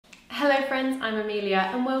Hello friends, I'm Amelia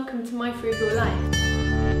and welcome to my frugal life.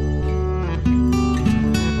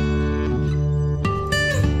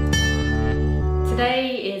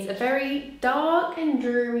 Today is a very dark and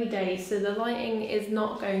dreary day, so the lighting is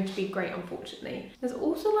not going to be great, unfortunately. There's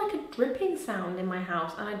also like a dripping sound in my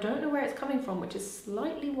house and I don't know where it's coming from, which is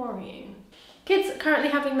slightly worrying. Kids are currently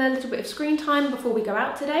having their little bit of screen time before we go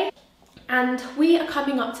out today, and we are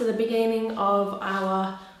coming up to the beginning of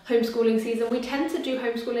our homeschooling season. We tend to do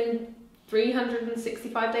homeschooling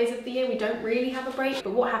 365 days of the year. We don't really have a break,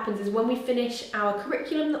 but what happens is when we finish our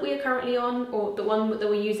curriculum that we are currently on, or the one that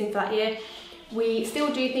we're using for that year, we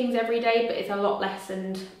still do things every day, but it's a lot less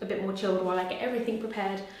and a bit more chilled while I get everything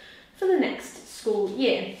prepared for the next school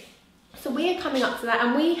year. So we are coming up to that,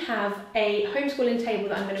 and we have a homeschooling table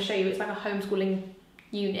that I'm going to show you. It's like a homeschooling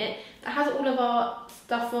unit that has all of our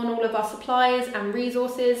stuff on, all of our supplies and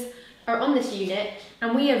resources are on this unit,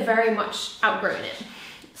 and we have very much outgrown it.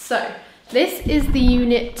 So this is the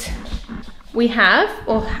unit we have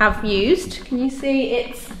or have used. Can you see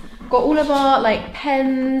it's got all of our like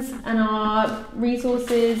pens and our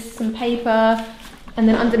resources, some paper, and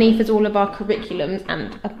then underneath is all of our curriculums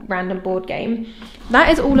and a random board game. That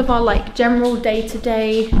is all of our like general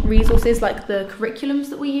day-to-day resources, like the curriculums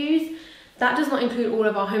that we use. That does not include all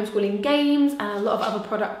of our homeschooling games and a lot of other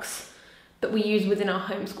products that we use within our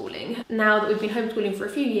homeschooling. Now that we've been homeschooling for a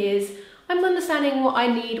few years, I'm understanding what I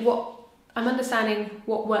need, I'm understanding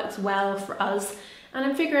what works well for us, and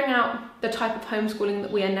I'm figuring out the type of homeschooling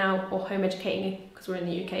that we are now, or home educating, because we're in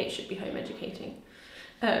the UK, it should be home educating.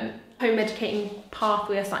 Home educating path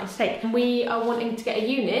we are starting to take. And we are wanting to get a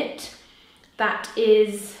unit that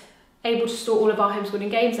is able to store all of our homeschooling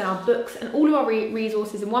games and our books and all of our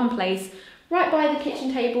resources in one place, right by the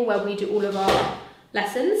kitchen table where we do all of our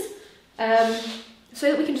lessons,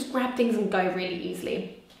 so that we can just grab things and go really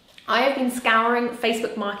easily. I have been scouring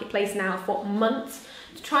Facebook Marketplace now for months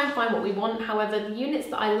to try and find what we want. However, the units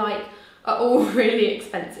that I like are all really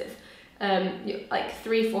expensive. Like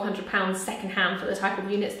 £300–400 second-hand for the type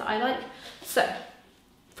of units that I like. So,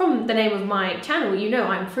 from the name of my channel, you know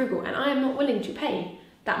I'm frugal and I am not willing to pay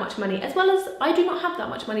that much money, as well as I do not have that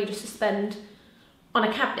much money just to spend on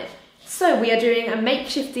a cabinet. So we are doing a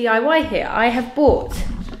makeshift DIY here. I have bought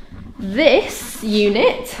this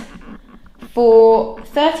unit for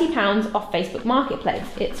 £30 off Facebook Marketplace.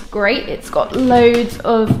 It's great, it's got loads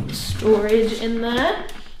of storage in there,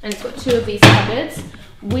 and it's got two of these cupboards.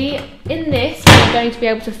 In this, we're going to be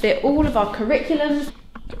able to fit all of our curriculums.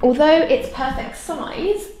 Although it's perfect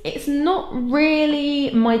size, it's not really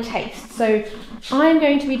my taste. So I'm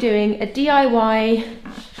going to be doing a DIY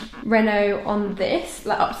reno on this,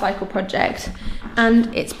 like upcycle project,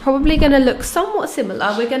 and it's probably going to look somewhat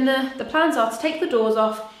similar. The plans are to take the doors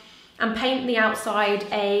off and paint the outside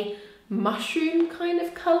a mushroom kind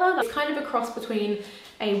of colour. It's kind of a cross between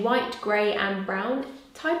a white, grey and brown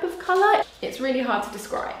type of colour. It's really hard to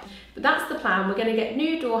describe, but that's the plan. We're going to get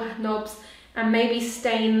new door knobs and maybe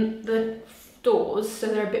stain the doors so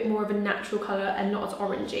they're a bit more of a natural colour and not as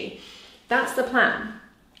orangey. That's the plan.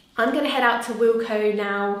 I'm going to head out to Wilko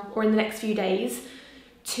now, or in the next few days,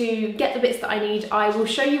 to get the bits that I need. I will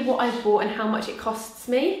show you what I've bought and how much it costs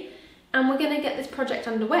me, and we're going to get this project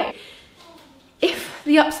underway. If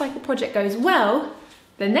the upcycle project goes well,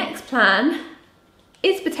 the next plan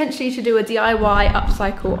is potentially to do a DIY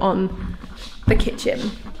upcycle on the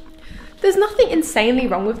kitchen. There's nothing insanely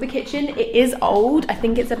wrong with the kitchen. It is old. I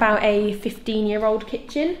think it's about a 15-year-old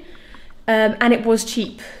kitchen, and it was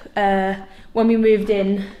cheap. When we moved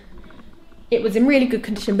in, it was in really good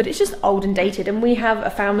condition, but it's just old and dated, and we have a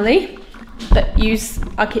family that use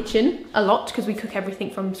our kitchen a lot because we cook everything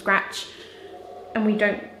from scratch, and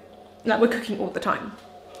we're cooking all the time.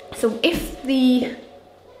 So if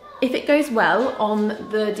it goes well on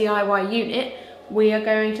the DIY unit, we are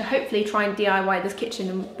going to hopefully try and DIY this kitchen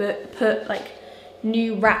and put like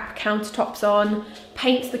new wrap countertops on,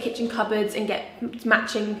 paint the kitchen cupboards and get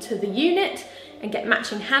matching to the unit and get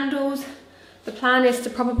matching handles. The plan is to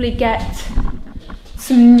probably get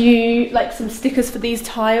some new, like some stickers for these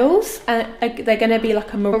tiles, and they're going to be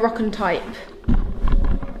like a Moroccan type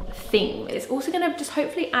theme. It's also going to just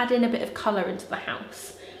hopefully add in a bit of colour into the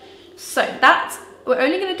house. So we're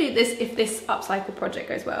only going to do this if this upcycle project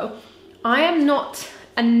goes well. I am not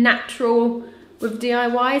a natural with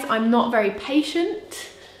DIYs. I'm not very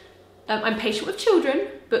patient. I'm patient with children,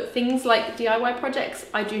 but things like DIY projects,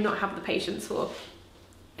 I do not have the patience for.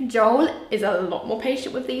 Joel is a lot more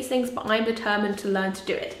patient with these things, but I'm determined to learn to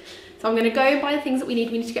do it. So I'm going to go buy the things that we need.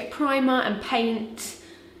 We need to get primer and paint,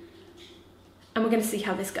 and we're going to see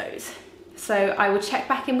how this goes. So I will check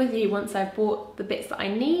back in with you once I've bought the bits that I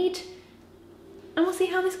need, and we'll see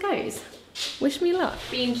how this goes. Wish me luck.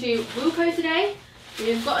 Been to Wilko today.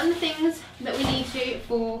 We've gotten the things that we need to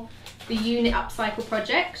for the unit upcycle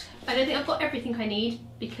project. I don't think I've got everything I need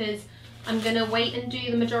because I'm gonna wait and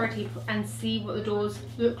do the majority and see what the doors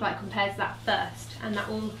look like compared to that first, and that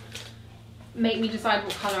will make me decide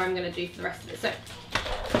what colour I'm gonna do for the rest of it. So,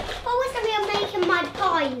 I'm making my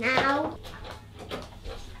pie now.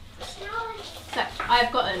 So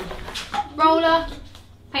I've gotten roller,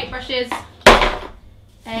 paintbrushes,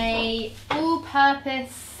 a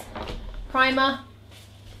all-purpose primer,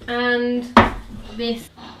 and this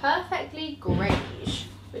Perfectly Greige,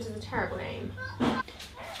 which is a terrible name.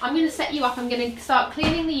 I'm going to set you up. I'm going to start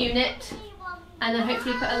cleaning the unit and then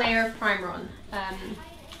hopefully put a layer of primer on,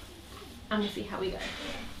 and we'll see how we go.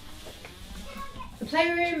 The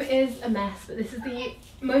playroom is a mess, but this is the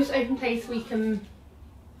most open place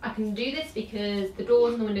I can do this because the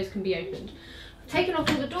doors and the windows can be opened. I've taken off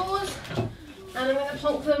all the doors and I'm going to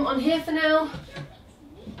plonk them on here for now.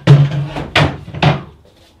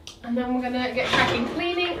 And then we're going to get cracking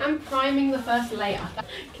cleaning and priming the first layer.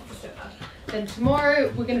 Then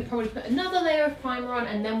tomorrow we're going to probably put another layer of primer on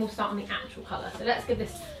and then we'll start on the actual colour. So let's give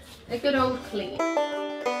this a good old clean.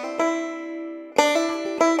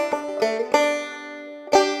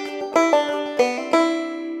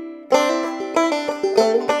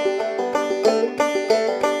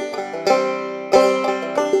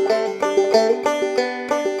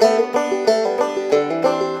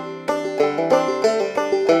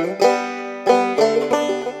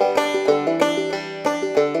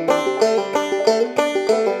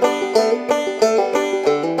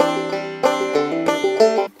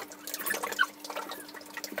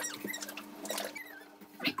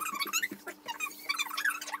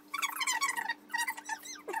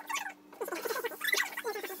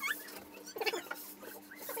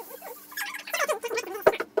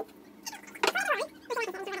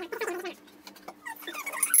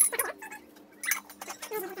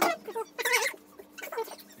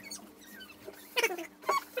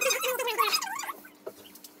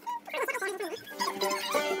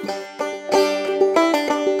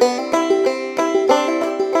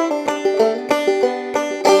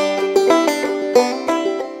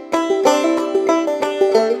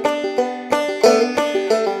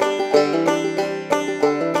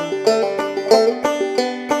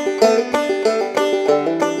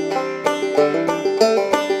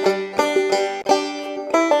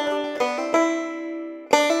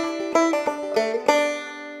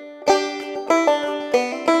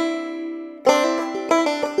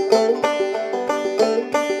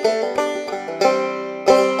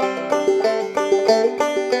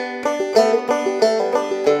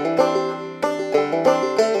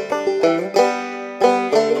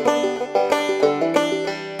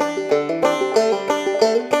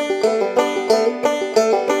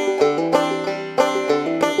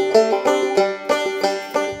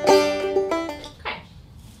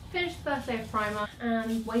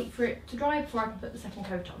 And wait for it to dry before I can put the second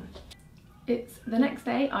coat on. It's the next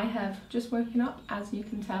day. I have just woken up, as you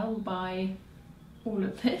can tell by all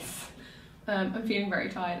of this. I'm feeling very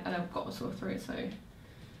tired and I've got a sore throat, so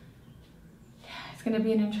yeah, it's going to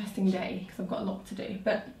be an interesting day because I've got a lot to do.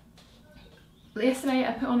 But yesterday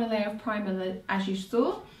I put on a layer of primer, as you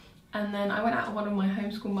saw, and then I went out with one of my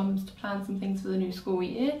homeschool mums to plan some things for the new school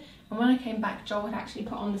year, and when I came back Joel had actually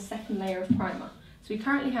put on the second layer of primer. So we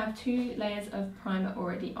currently have 2 layers of primer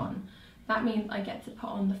already on. That means I get to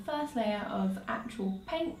put on the first layer of actual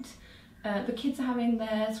paint. The kids are having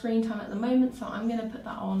their screen time at the moment, so I'm going to put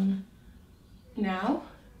that on now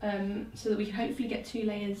so that we can hopefully get 2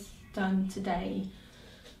 layers done today.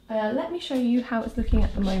 Let me show you how it's looking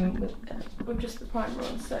at the moment with just the primer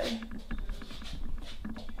on. So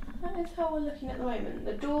that is how we're looking at the moment.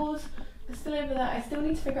 The doors are still over there. I still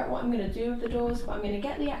need to figure out what I'm going to do with the doors, but I'm going to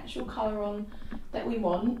get the actual colour on that we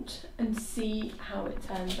want and see how it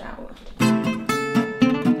turns out.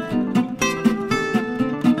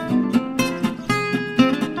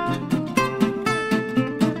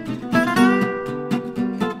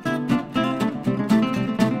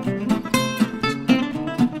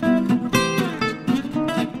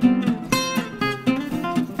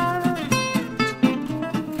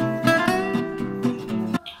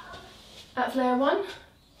 That's layer 1.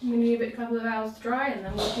 I'm going to give it a couple of hours to dry and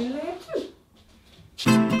then we'll do layer 2.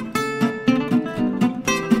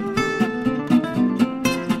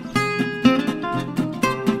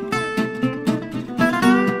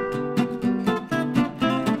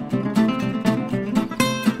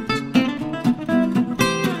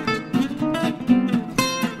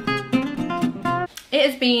 It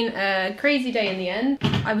has been a crazy day in the end.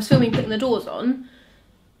 I was filming putting the doors on,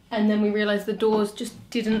 and then we realised the doors just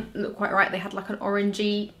didn't look quite right. They had like an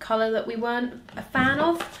orangey colour that we weren't a fan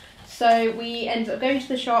of. So we ended up going to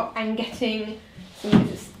the shop and getting some,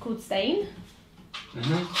 it's called stain?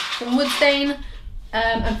 Some wood stain.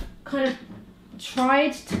 I've kind of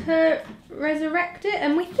tried to resurrect it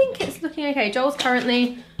and we think it's looking okay. Joel's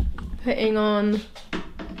currently putting on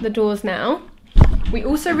the doors now. We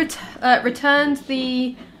also returned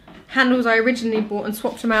the handles I originally bought and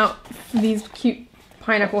swapped them out for these cute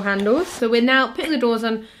pineapple handles. So we're now putting the doors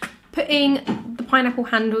on, putting the pineapple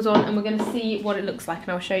handles on, and we're going to see what it looks like, and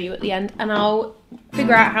I'll show you at the end, and I'll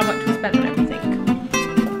figure out how much we spent on everything.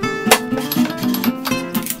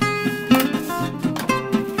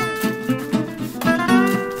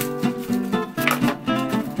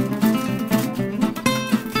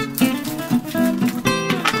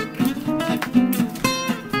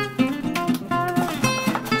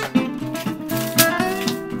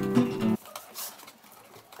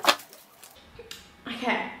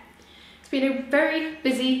 It's been a very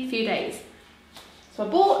busy few days. So I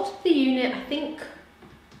bought the unit, I think,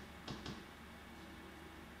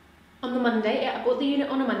 on the Monday. Yeah, I bought the unit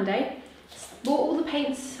on a Monday. Bought all the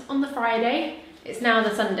paints on the Friday. It's now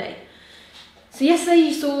the Sunday. So yesterday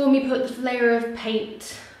you saw me put the layer of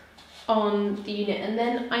paint on the unit, and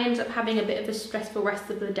then I ended up having a bit of a stressful rest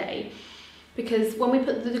of the day because when we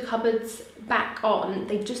put the cupboards back on,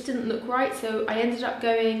 they just didn't look right. So I ended up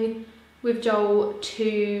going with Joel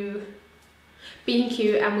to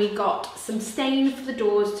B&Q and we got some stain for the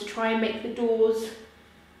doors to try and make the doors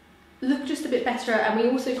look just a bit better, and we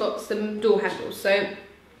also got some door handles. So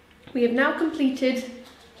we have now completed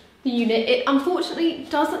the unit. It unfortunately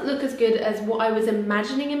doesn't look as good as what I was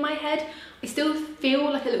imagining in my head. I still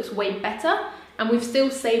feel like it looks way better, and we've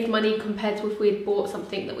still saved money compared to if we had bought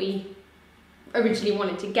something that we originally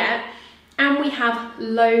wanted to get. And we have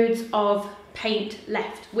loads of paint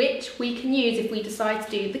left, which we can use if we decide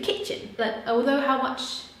to do the kitchen. But although how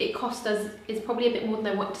much it cost us is probably a bit more than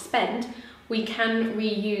I want to spend, we can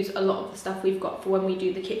reuse a lot of the stuff we've got for when we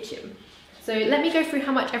do the kitchen. So let me go through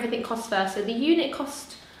how much everything costs first. So the unit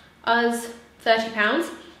cost us £30.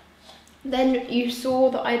 Then you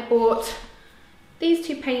saw that I bought these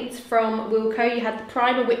two paints from Wilko. You had the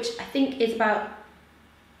primer, which I think is about,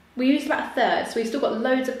 we used about a third, so we've still got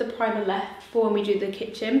loads of the primer left for when we do the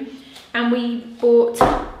kitchen. And we bought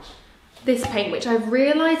this paint, which I've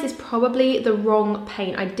realised is probably the wrong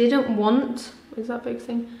paint. I didn't want, is that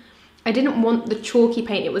focusing? I didn't want the chalky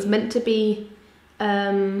paint. It was meant to be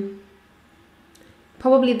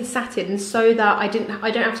probably the satin, so that I don't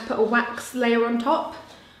have to put a wax layer on top.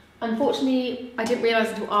 Unfortunately, I didn't realise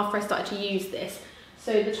until after I started to use this.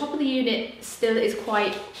 So the top of the unit still is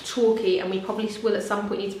quite chalky, and we probably will at some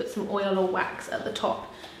point need to put some oil or wax at the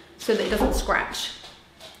top so that it doesn't scratch.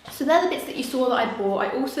 So they're the bits that you saw that I bought. I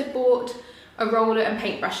also bought a roller and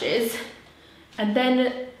paintbrushes. And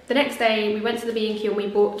then the next day we went to the B&Q and we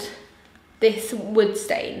bought this wood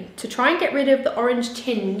stain to try and get rid of the orange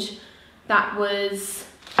tinge that was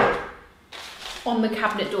on the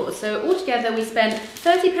cabinet doors. So altogether we spent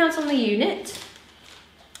 £30 on the unit,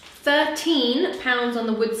 £13 on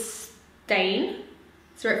the wood stain,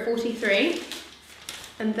 so we're at 43.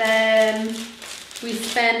 And then we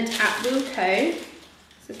spent at Wilko,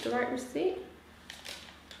 is this the right receipt?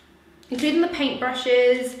 Including the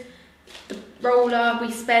paintbrushes, the roller,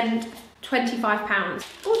 we spent £25.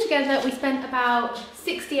 Altogether, we spent about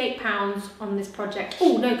 £68 on this project.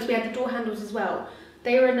 Oh no, because we had the door handles as well.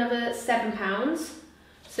 They were another £7.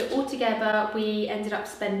 So altogether, we ended up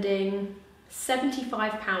spending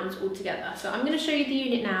 £75 altogether. So I'm going to show you the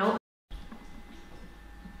unit now.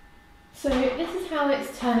 So this is how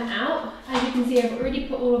it's turned out. As you can see, I've already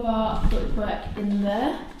put all of our footwork in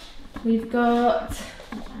there. We've got,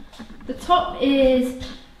 the top is,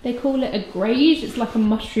 they call it a greige. It's like a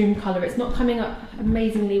mushroom colour. It's not coming up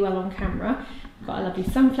amazingly well on camera. Got a lovely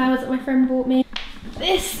sunflowers that my friend bought me.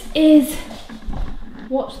 This is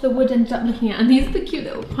what the wood ended up looking at, and these are the cute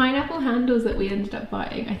little pineapple handles that we ended up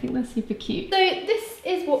buying. I think they're super cute. So this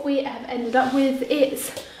is what we have ended up with.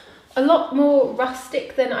 It's a lot more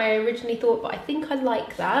rustic than I originally thought, but I think I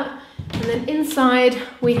like that. And then inside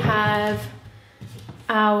we have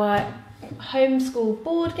our HomeSchool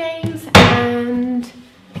board games and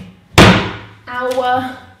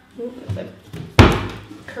our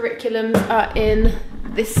curriculums are in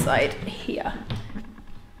this side here.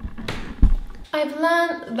 I've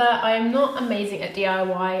learned that I am not amazing at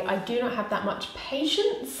DIY. I do not have that much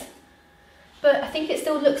patience, but I think it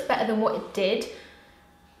still looks better than what it did.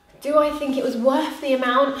 Do I think it was worth the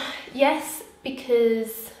amount? Yes,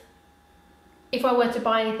 because if I were to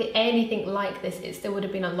buy anything like this, it still would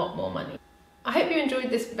have been a lot more money. I hope you enjoyed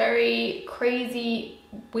this very crazy,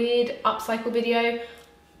 weird upcycle video.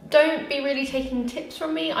 Don't be really taking tips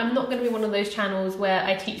from me. I'm not going to be one of those channels where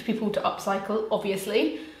I teach people to upcycle,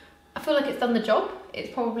 obviously. I feel like it's done the job.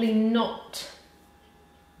 It's probably not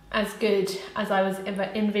as good as I was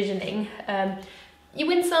envisioning. You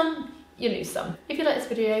win some, you lose some. If you like this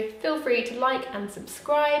video, feel free to like and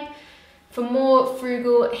subscribe for more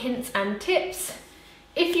frugal hints and tips.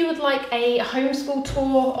 If you would like a homeschool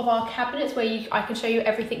tour of our cabinets where I can show you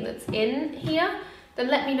everything that's in here, then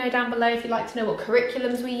let me know down below. If you'd like to know what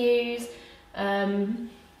curriculums we use,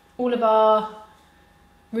 all of our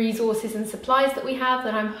resources and supplies that we have,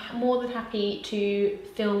 then I'm more than happy to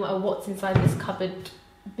film a what's inside this cupboard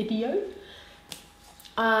video.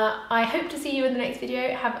 I hope to see you in the next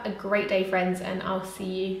video. Have a great day, friends, and I'll see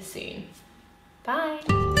you soon.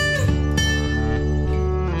 Bye.